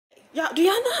Y'all, do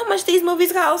y'all know how much these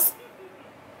movies cost?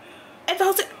 At the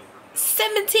hotel,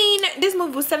 this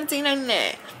movie was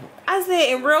 $17.99. I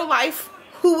said, in real life,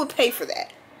 who would pay for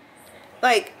that?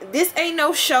 Like, this ain't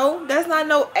no show. That's not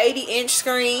no 80-inch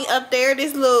screen up there.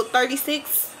 This little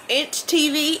 36-inch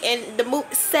TV, and the movie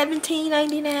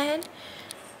 $17.99.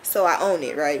 So I own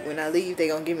it, right? When I leave, they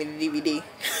gonna give me the DVD.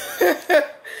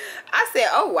 I said,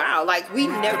 oh wow, like we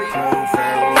never even.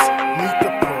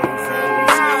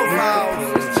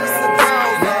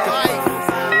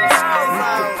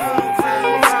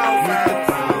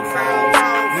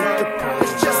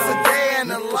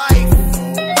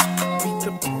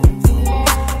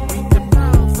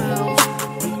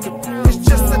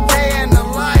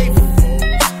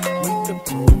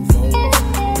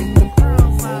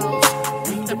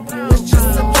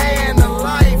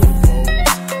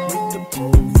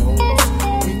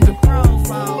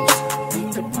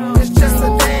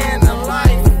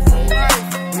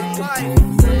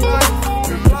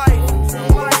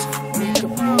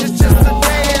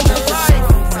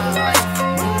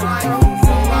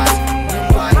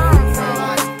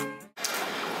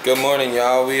 Good morning,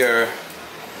 y'all. We are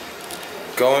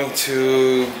going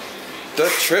to the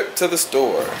trip to the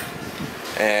store,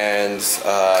 and what's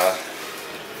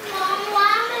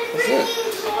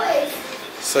it?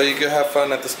 So you can have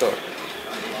fun at the store.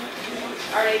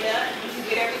 Are they done? Did you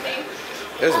get everything?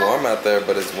 It's warm out there,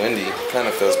 but it's windy. Kind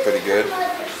of feels pretty good.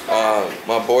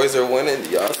 My boys are winning.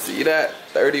 Y'all see that?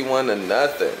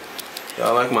 31-0.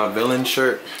 Y'all like my villain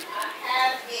shirt?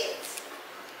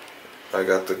 I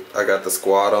got the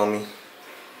squad on me.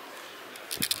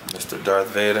 Mr. Darth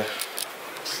Vader.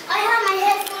 I have my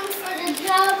headphones for the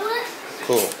tablet.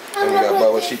 Cool. And we got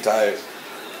Bubba. She tired.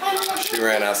 She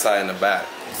ran outside in the back.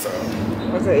 So.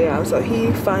 Okay, yeah. So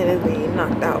he finally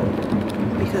knocked out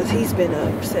because he's been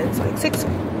up since like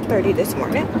 6:30 this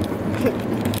morning.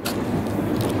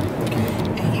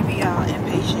 And he be all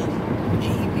impatient and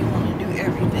he be wanting to do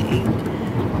everything.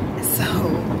 So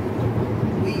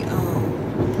we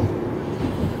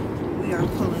are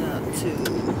pulling up to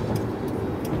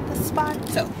the spot.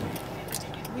 So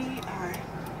we are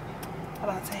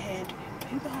about to head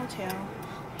to the hotel.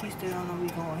 He still don't know we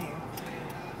going here.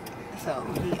 So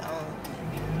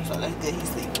so that's good, he's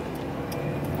sleeping.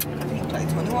 Cause he played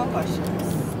 21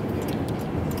 questions.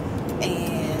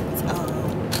 And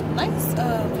nice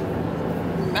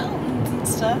mountains and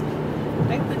stuff.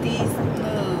 They put these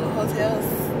little hotels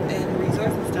and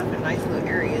resorts and stuff in nice little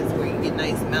areas where you get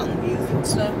nice mountain views and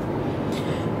stuff.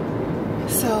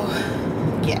 So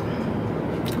yeah.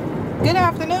 Good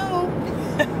afternoon.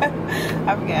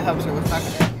 I forgot how she was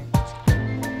talking about.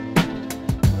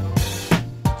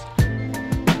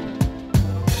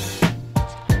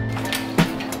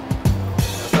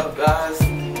 Guys,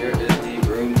 here is the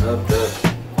room of the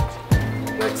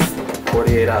next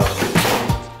 48 hours.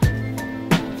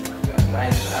 Got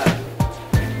nice bath.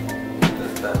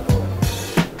 This bad boy.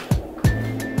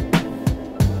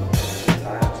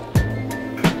 Tile.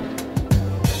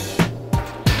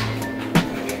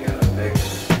 And we got a big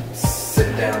sit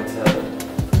down tub.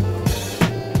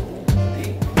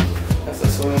 Deep. That's a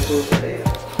swimming pool for 8.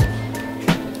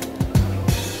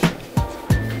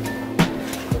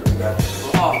 We got the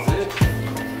closet.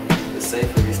 The safe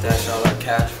where we stash all our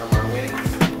cash from our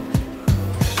winnings.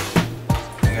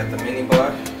 We got the mini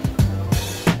bar.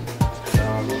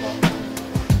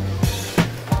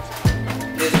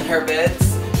 His and her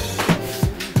beds.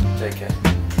 JK.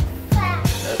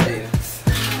 That's Aiden's.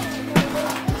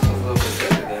 This one's a little bit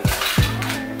bigger than that.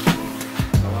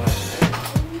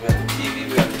 We got the TV,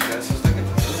 we got the dressers. Look at this.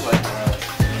 This is like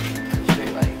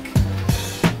straight like,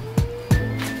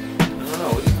 I don't know,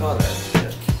 what do you call that?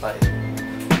 Like,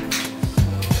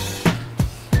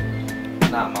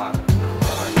 not modern.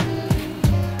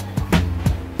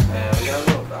 And we got a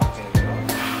little balcony.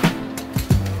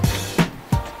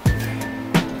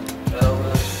 Got over a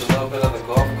little bit of the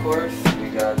golf course.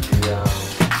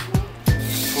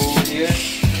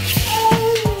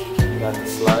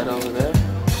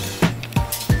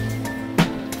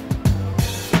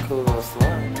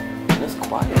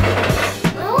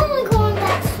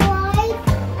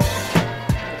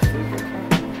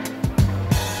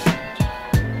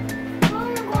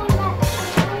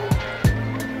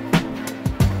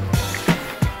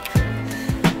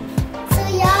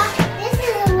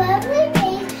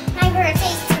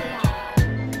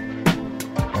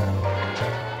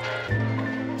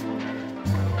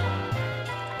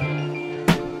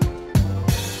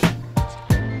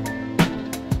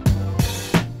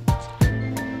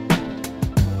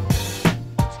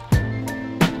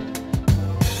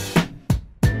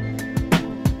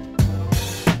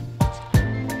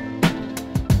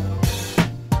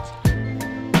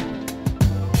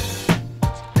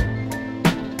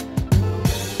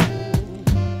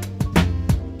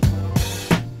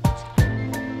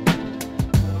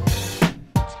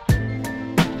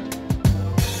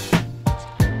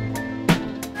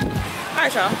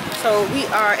 Alright, y'all. So we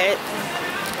are at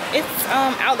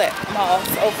Outlet Malls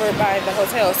over by the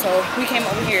hotel. So we came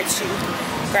over here to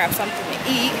grab something to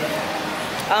eat.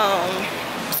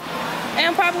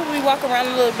 And probably walk around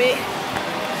a little bit,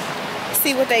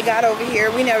 see what they got over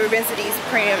here. We never been to these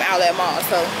premium outlet malls,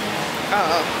 so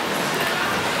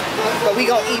but we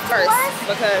gonna eat first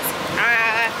because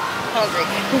I'm hungry.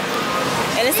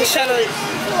 And it's a shuttle.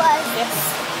 Yes,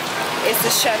 it's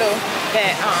a shuttle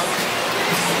that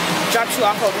drops you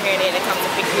off over here and then it comes to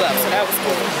pick you up. So that was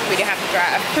cool. We didn't have to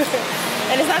drive,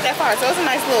 and it's not that far. So it's a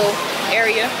nice little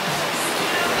area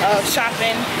of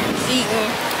shopping, eating.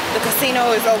 The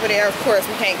casino is over there. Of course,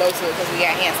 we can't go to it because we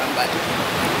got handsome, but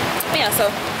yeah, so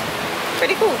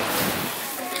pretty cool.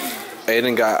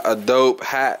 Aiden got a dope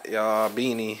hat, y'all,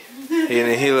 beanie.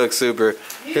 He looks super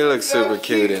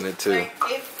cute in it too.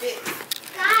 It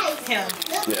fits him.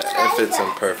 Yeah, it fits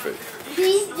him perfect.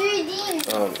 These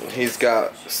 3Ds. He's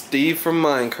got Steve from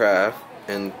Minecraft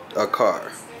and a car.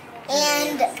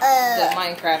 And The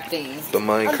Minecraft thing. The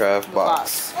Minecraft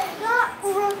box.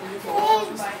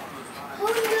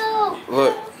 Oh no.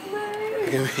 Look,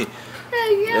 look at me.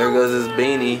 There goes his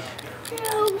beanie.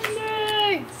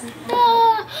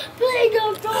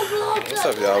 What's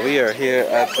up, y'all? We are here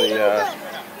at the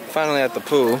finally at the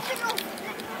pool.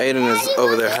 Aiden is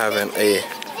over there having a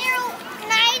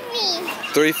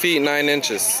 3 feet 9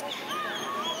 inches.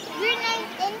 You're 9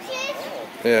 inches?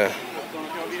 Yeah.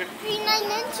 3 9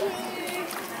 inches.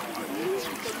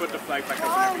 Put the flag back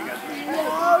up whenever you guys.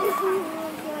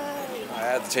 I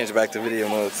had to change it back to video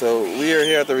mode. So we are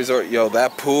here at the resort. Yo,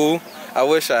 that pool, I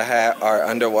wish I had our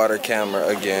underwater camera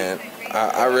again.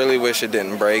 I really wish it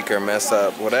didn't break or mess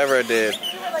up. Whatever it did,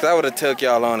 because I would have took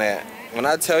y'all on that. When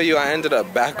I tell you I ended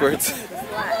up backwards,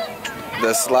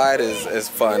 the slide is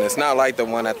fun. It's not like the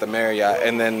one at the Marriott.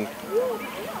 And then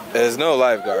there's no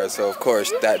lifeguard, so of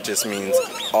course that just means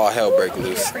all hell break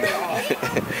loose.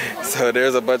 So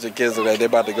there's a bunch of kids that they're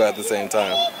about to go at the same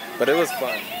time. But it was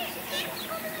fun.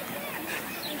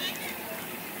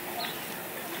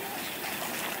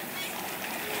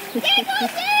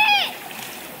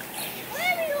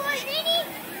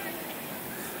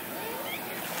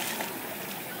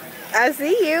 I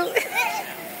see you.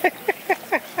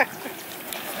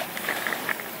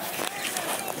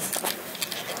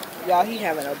 Y'all, he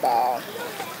having a ball.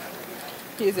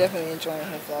 He's definitely enjoying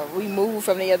himself. We moved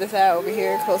from the other side over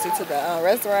here closer to the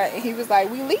restaurant, and he was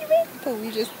like, "We leaving?" Cause we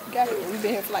just got here. We've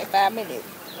been here for like 5 minutes.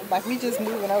 Like, we just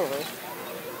moving over.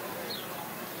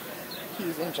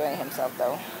 He's enjoying himself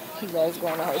though. He loves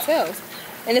going to hotels.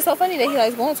 And it's so funny that he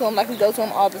likes going to them. Like, we go to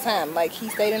them all the time. Like, he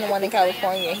stayed in the one in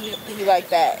California, and he liked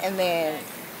that. And then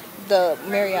the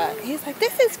Marriott, he's like,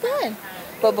 this is fun.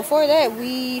 But before that,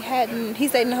 he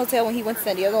stayed in the hotel when he went to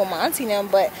San Diego with my auntie and them,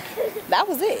 but that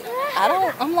was it.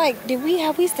 I'm like,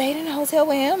 have we stayed in a hotel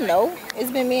with him? No.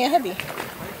 It's been me and hubby.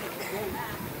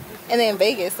 And then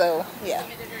Vegas, so yeah.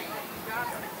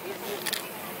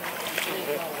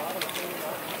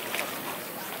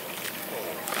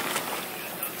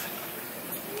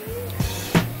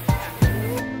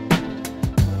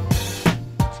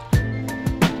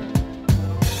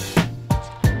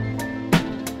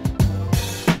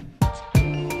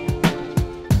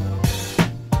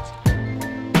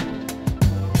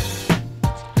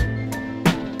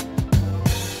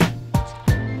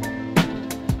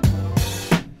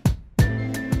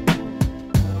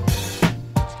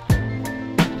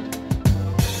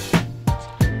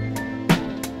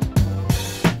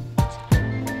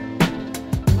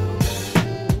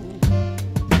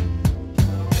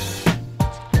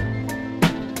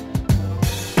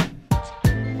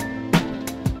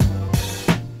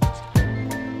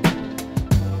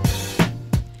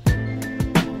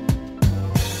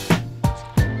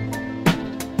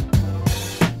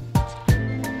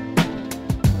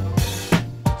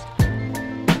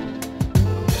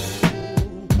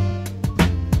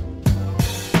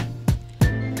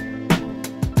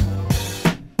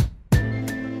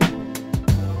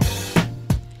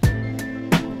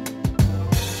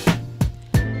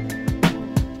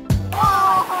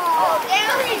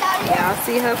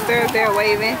 See her up there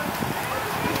waving.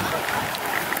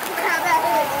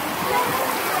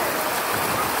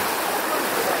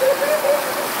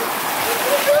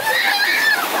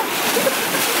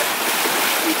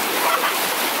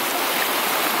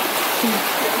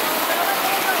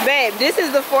 Babe, this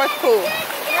is the 4th pool.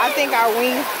 I think our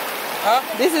wings. Huh?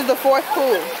 This is the 4th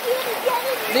pool.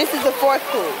 This is the 4th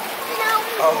pool.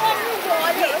 Oh.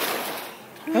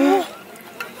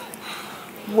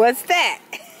 What's that?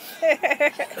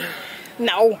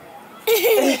 No.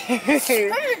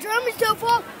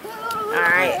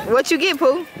 Alright. What you get,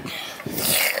 Pooh?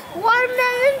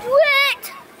 Watermelon's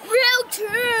wet. Grilled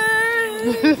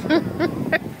cheese.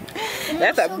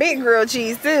 That's a big grilled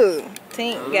cheese too.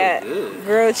 Tink got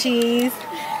grilled cheese,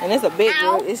 and it's a big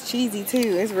grilled. It's cheesy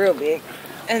too. It's real big.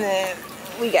 And then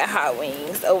we got hot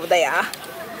wings over there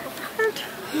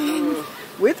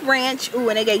with ranch. Ooh,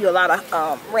 and they gave you a lot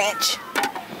of ranch,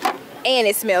 and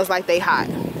it smells like they hot.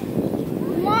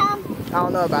 Mom. I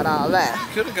don't know about all that.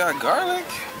 Could have got garlic.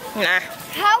 Nah.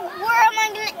 Where am I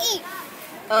gonna eat?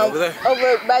 Over there.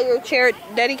 Over by your chair.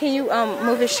 Daddy, can you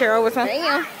move his chair over some?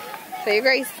 Damn. Say your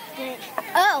grace.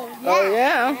 Oh, yeah. Oh,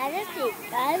 yeah.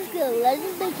 That's good. Let's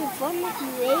make it fun with you,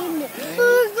 Aiden.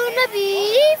 Who's gonna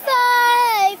be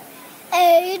 5?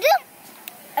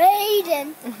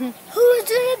 Aiden. Who's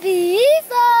gonna be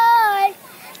 5?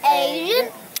 Aiden.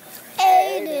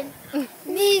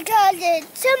 Because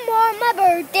it's tomorrow my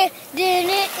birthday.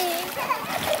 Didn't it?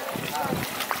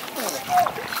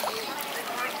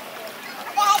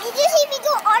 Dad, did you see me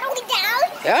go all the way down?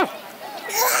 Yeah.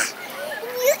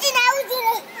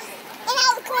 And I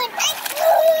was going right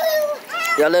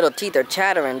through. Your little teeth are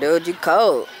chattering, dude. You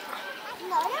cold.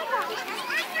 No.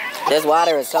 This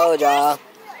water is cold, y'all. Are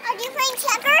you playing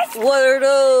checkers? What are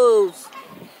those?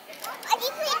 Are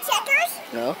you playing checkers?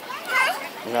 No. Huh?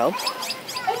 No.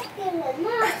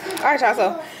 All right, y'all.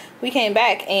 So we came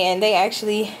back, and they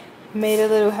actually made a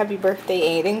little happy birthday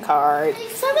Aiden card. So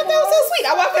I thought that was so sweet.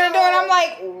 I walked in the door, and I'm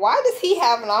like, why does he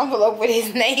have an envelope with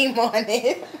his name on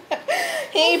it?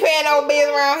 He ain't paying no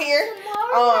bills around here.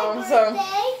 So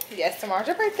yes, tomorrow's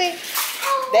your birthday.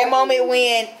 That moment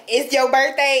when it's your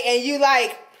birthday and you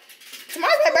like,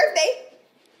 tomorrow's my birthday.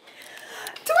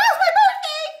 Tomorrow's my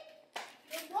birthday.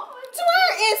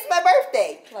 Tomorrow is my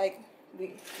birthday. Like,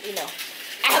 you know,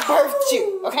 I birthed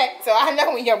you. Okay, so I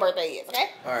know when your birthday is. Okay.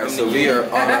 All right, so we are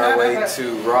on our way to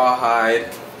Rawhide.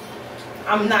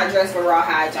 I'm not dressed for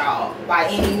Rawhide, y'all, by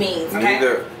any means. Okay?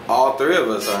 Neither, all three of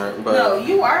us aren't, but no,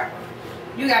 you are.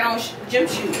 You got on gym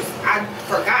shoes. I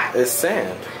forgot. it's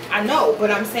sand. I know,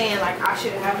 but I'm saying like I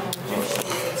should have on gym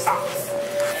shoes and socks.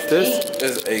 This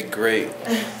is a great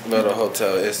little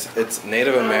hotel. It's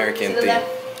Native American themed.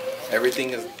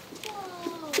 Everything is.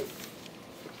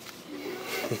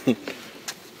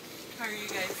 How are you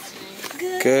guys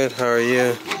doing? Good. How are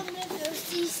you?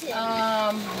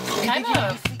 Kind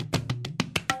of.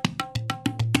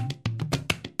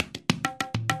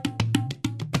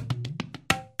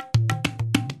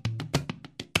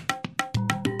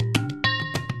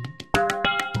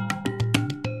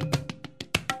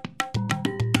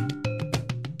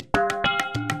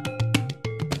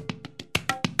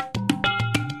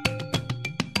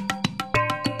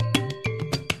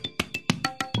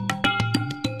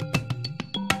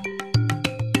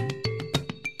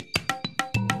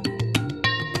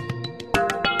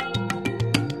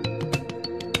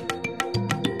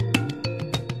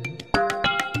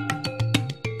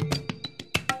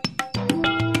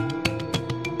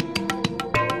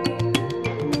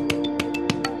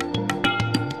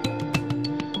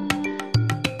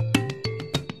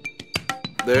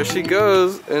 There she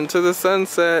goes into the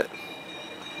sunset.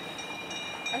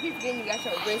 I keep forgetting you got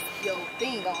your wrist, your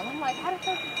thing on. I'm like, how the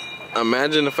fuck?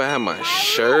 Imagine if I had my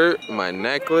shirt, my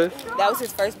necklace. That was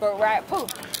his first boat ride. Pooh.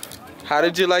 How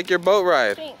did you like your boat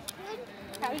ride?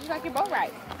 How did you like your boat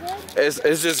ride?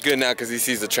 It's just good now because he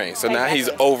sees the train. So now he's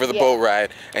Exactly. over the boat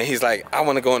ride and he's like, I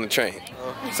want to go on the train.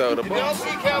 So the boat.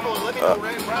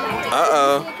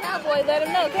 Uh-oh. Cowboy, let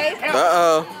him know, okay?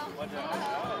 Uh-oh.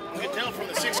 You can tell from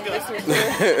the 6 gun.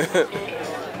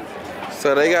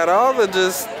 So they got all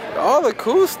the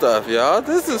cool stuff, y'all.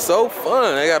 This is so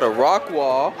fun. They got a rock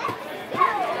wall.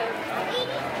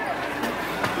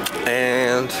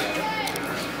 And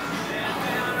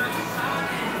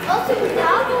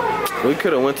we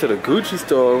could have went to the Gucci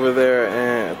store over there,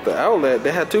 and at the outlet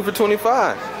they had 2 for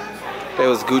 $25. They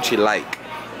was Gucci-like,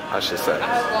 I should say.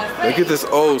 Look at this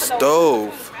old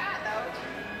stove.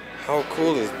 How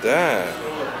cool is that?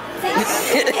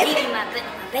 Eating my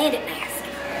bandit mask,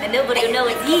 and nobody will know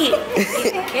it's you.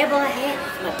 Cowboy hat,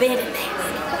 my bandit mask.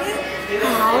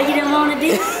 Oh, you don't want to do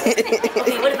it?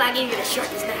 Okay, what if I give you the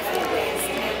sharpest knife in the West?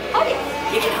 Oh, yeah.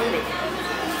 You can hold it.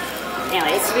 Now,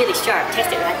 it's really sharp.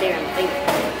 Test it right there on the finger.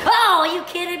 Oh, are you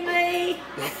kidding me?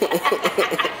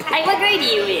 Hey, what grade are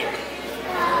you in?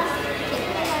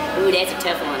 Ooh, that's a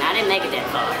tough one. I didn't make it that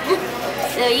far.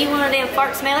 So, you one of them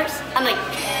fart smellers? I mean,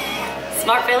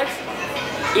 smart fellers?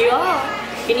 You are.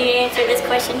 Can you answer this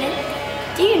question then?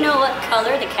 Do you know what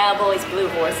color the cowboy's blue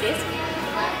horse is?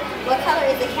 What color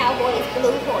is the cowboy's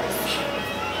blue horse?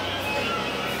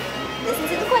 Listen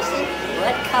to the question.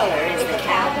 What color is the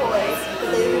cowboy's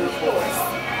blue horse?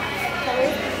 Color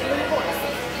is the blue horse.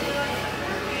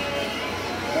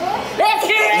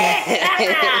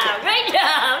 Great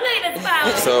job. Look at the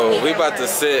smile. So we about to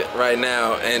sit right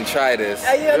now and try this.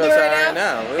 Are you gonna We're do it try right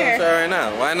now? We're gonna try right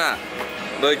now. Why not?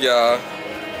 Look, y'all.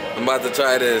 I'm about to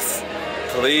try this.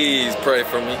 Please pray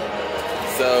for me.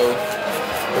 So,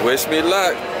 wish me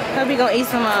luck. Hope you gonna eat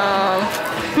some,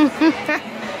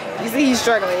 you see he's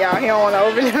struggling, y'all. He don't want to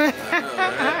open it. Right?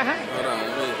 Hold on,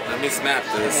 let me snap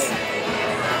this.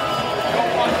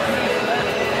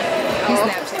 He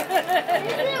Snapchat.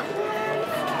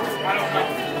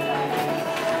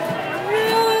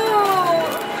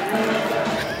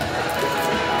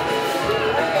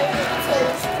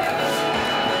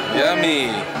 Yummy.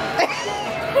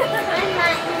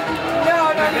 No.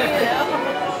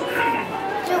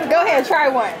 Go ahead, try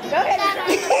one. Go ahead.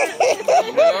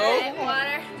 No.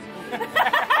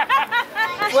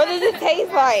 What does it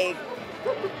taste like?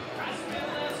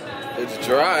 It's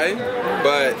dry,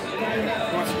 but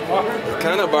it's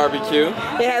kind of barbecue.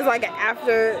 It has like an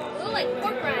after. Ooh, like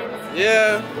pork rinds.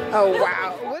 Yeah. Oh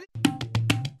wow. What?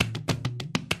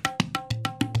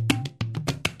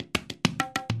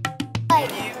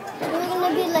 Like, we're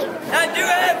gonna be like. I do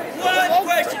have one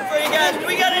question for you guys. Do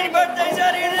we got any birthdays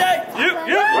out here today? Raise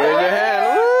your hand.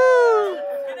 Woo!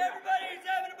 And everybody who's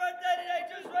having a birthday today,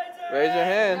 just raise their Raise your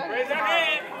hand. Raise their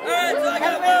hand. Alright, so I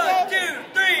got 1, 2,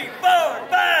 3, 4,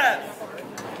 5.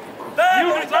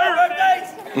 5 birthdays?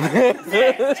 6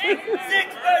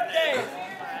 birthdays.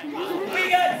 We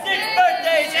got 6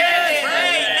 birthdays. 7,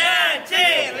 8, 9,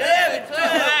 10, 11, 12.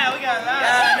 We got a lot.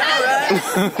 I know, right?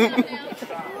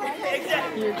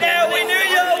 Exactly. Now we knew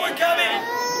y'all were coming.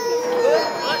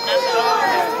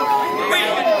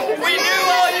 We knew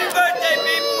all you birthday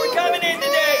people were coming in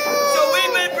today, so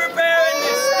we've been preparing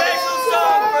this special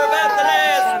song for about the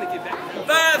last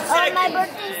 5 Oh, my seconds.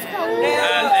 birthday's coming.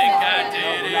 I think I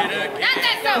did it again. Not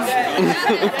that song.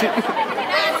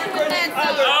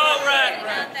 All right.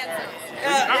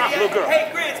 Hey,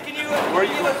 Chris, can you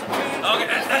give us a tune? Okay.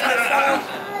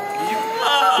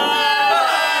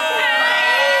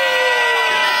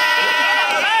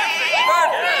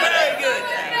 Very good.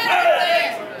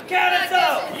 Count us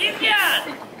off. You got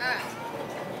it.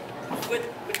 With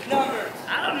numbers.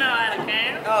 I don't know how to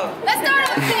count. Oh. Let's start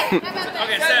with 6. How about that?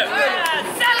 Okay, 7.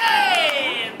 7.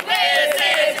 This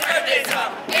is birthday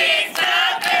song. It's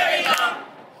not very long.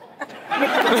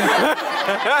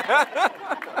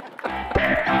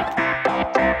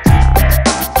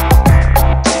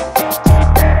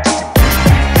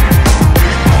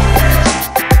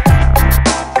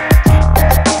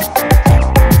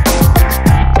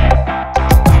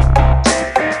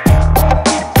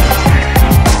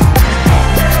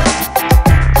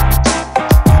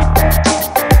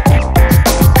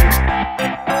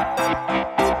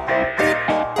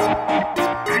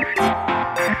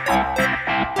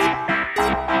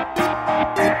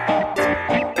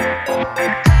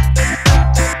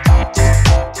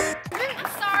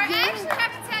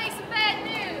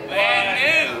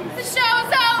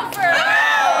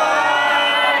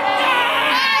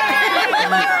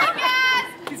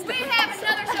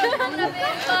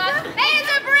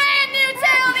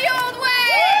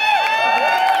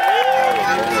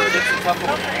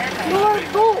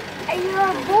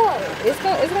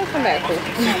 It's gonna come back quick.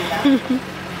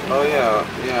 Oh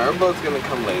yeah, our boat's gonna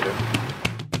come later.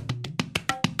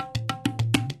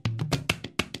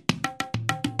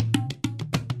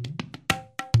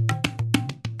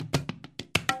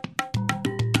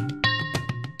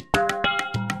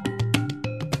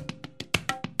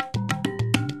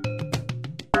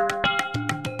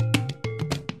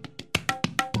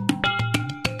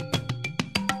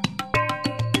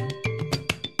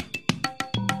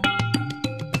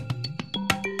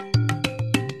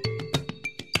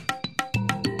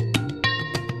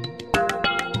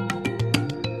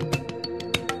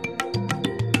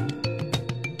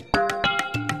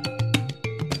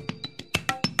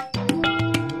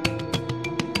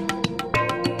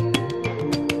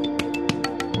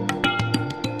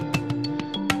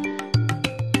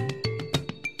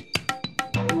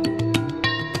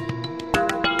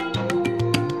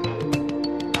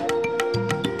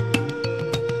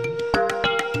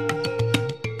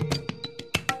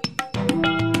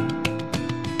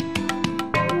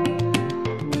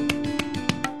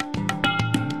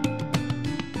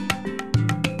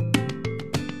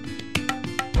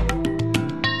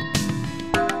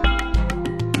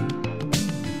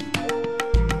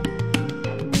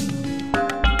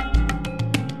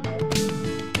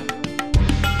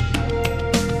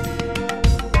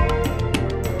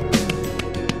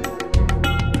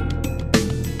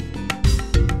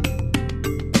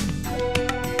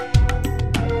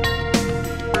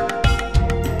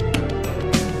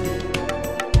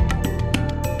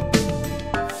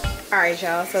 Alright,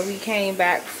 y'all, so we came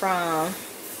back from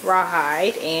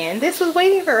Rawhide and this was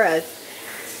waiting for us.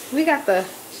 We got the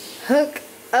hook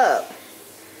up.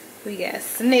 We got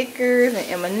Snickers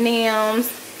and M&M's,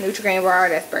 Nutri-Grain bar,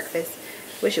 that's breakfast.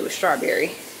 Wish it was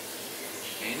strawberry.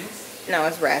 No,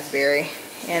 it's raspberry.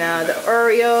 And the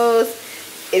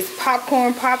Oreos, it's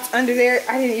popcorn popped under there.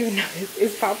 I didn't even know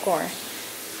it's popcorn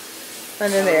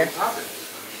under there.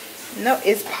 No,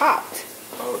 it's popped.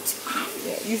 Oh, it's popped.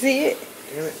 Yeah, you see it?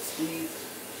 Damn it, Steve.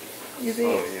 You see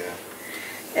it? Oh,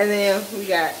 yeah. And then we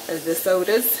got the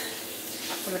sodas.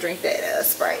 I'm gonna drink that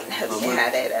Sprite. I didn't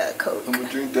have that Coke. I'm gonna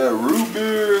drink that root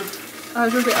beer. Oh,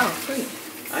 drink it. Oh, sweet.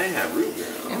 I ain't had root beer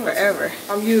In forever.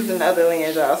 I'm using the other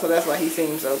lens, y'all, so that's why he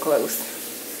seems so close.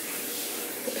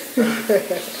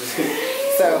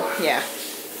 So, yeah.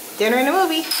 Dinner in the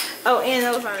movie. Oh, and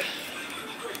those are...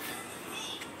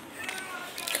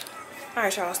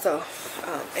 Alright, y'all, so,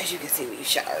 as you can see, we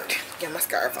showered. Got my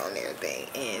scarf on and everything,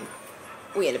 and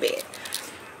we in the bed.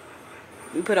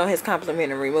 We put on his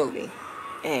complimentary movie,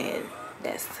 and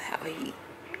that's how he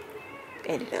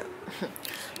ended up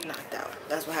knocked out.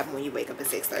 That's what happened when you wake up at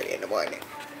 6:30 in the morning.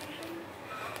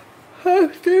 Oh,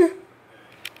 dear.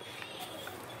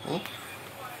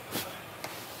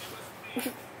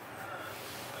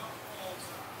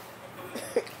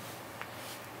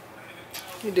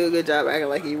 You do a good job acting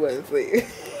like he wasn't asleep.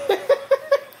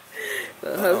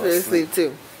 So hopefully asleep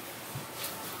too.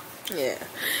 Yeah.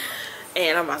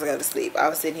 And I'm about to go to sleep. I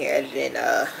was sitting here editing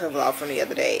a vlog from the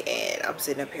other day, and I'm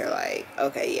sitting up here like,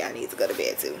 okay, yeah, I need to go to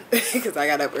bed too. Because I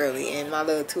got up early, and my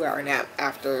little 2-hour nap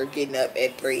after getting up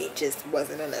at 3 just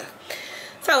wasn't enough.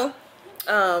 So,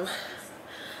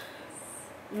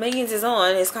 Megan's is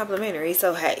on. It's complimentary.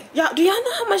 So, hey. Y'all, do y'all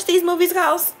know how much these movies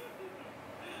cost?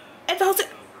 At the hotel?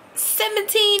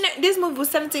 $17. This movie was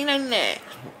 $17.99.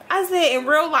 I said, in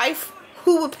real life,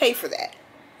 who would pay for that?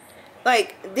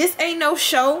 Like, this ain't no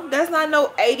show. That's not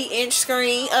no 80-inch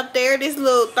screen up there. This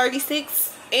little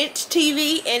 36-inch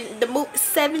TV, and the movie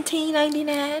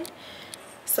 $17.99.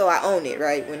 So I own it,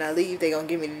 right? When I leave, they gonna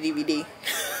give me the DVD.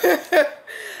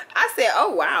 I said,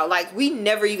 oh wow, like we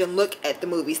never even look at the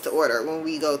movies to order when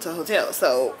we go to hotels.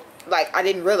 So like I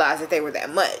didn't realize that they were that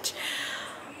much.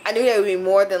 I knew they would be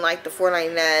more than like the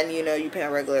 $4.99, you know, you pay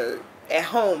regular at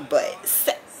home, but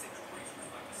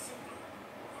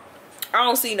I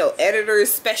don't see no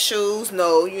editors specials,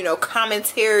 no, you know,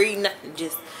 commentary, nothing,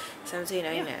 just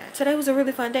 $17.99. Today was a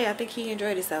really fun day. I think he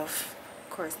enjoyed himself. Of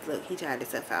course, look, he tried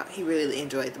himself out. He really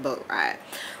enjoyed the boat ride.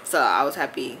 So I was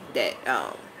happy that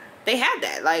they had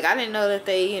that. Like, I didn't know that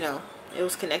they, you know, it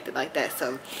was connected like that.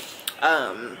 So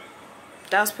that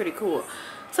was pretty cool.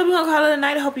 So we're gonna call it a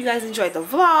night. I hope you guys enjoyed the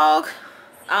vlog.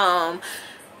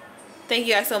 Thank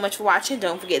you guys so much for watching.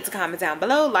 Don't forget to comment down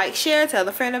below, like, share, tell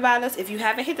a friend about us. If you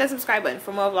haven't, hit that subscribe button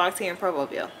for more vlogs here in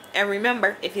Provoville. And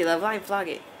remember, if you love life, vlog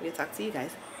it. We'll talk to you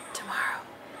guys tomorrow.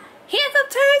 Hands up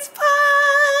turns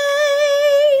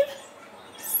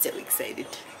 5. So excited.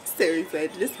 So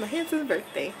excited. This is my handsome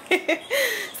birthday.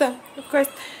 So, of course,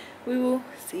 we will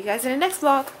see you guys in the next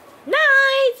vlog.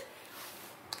 Night!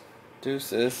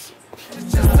 Deuces.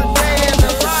 It's just a day in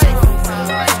the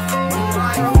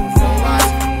life.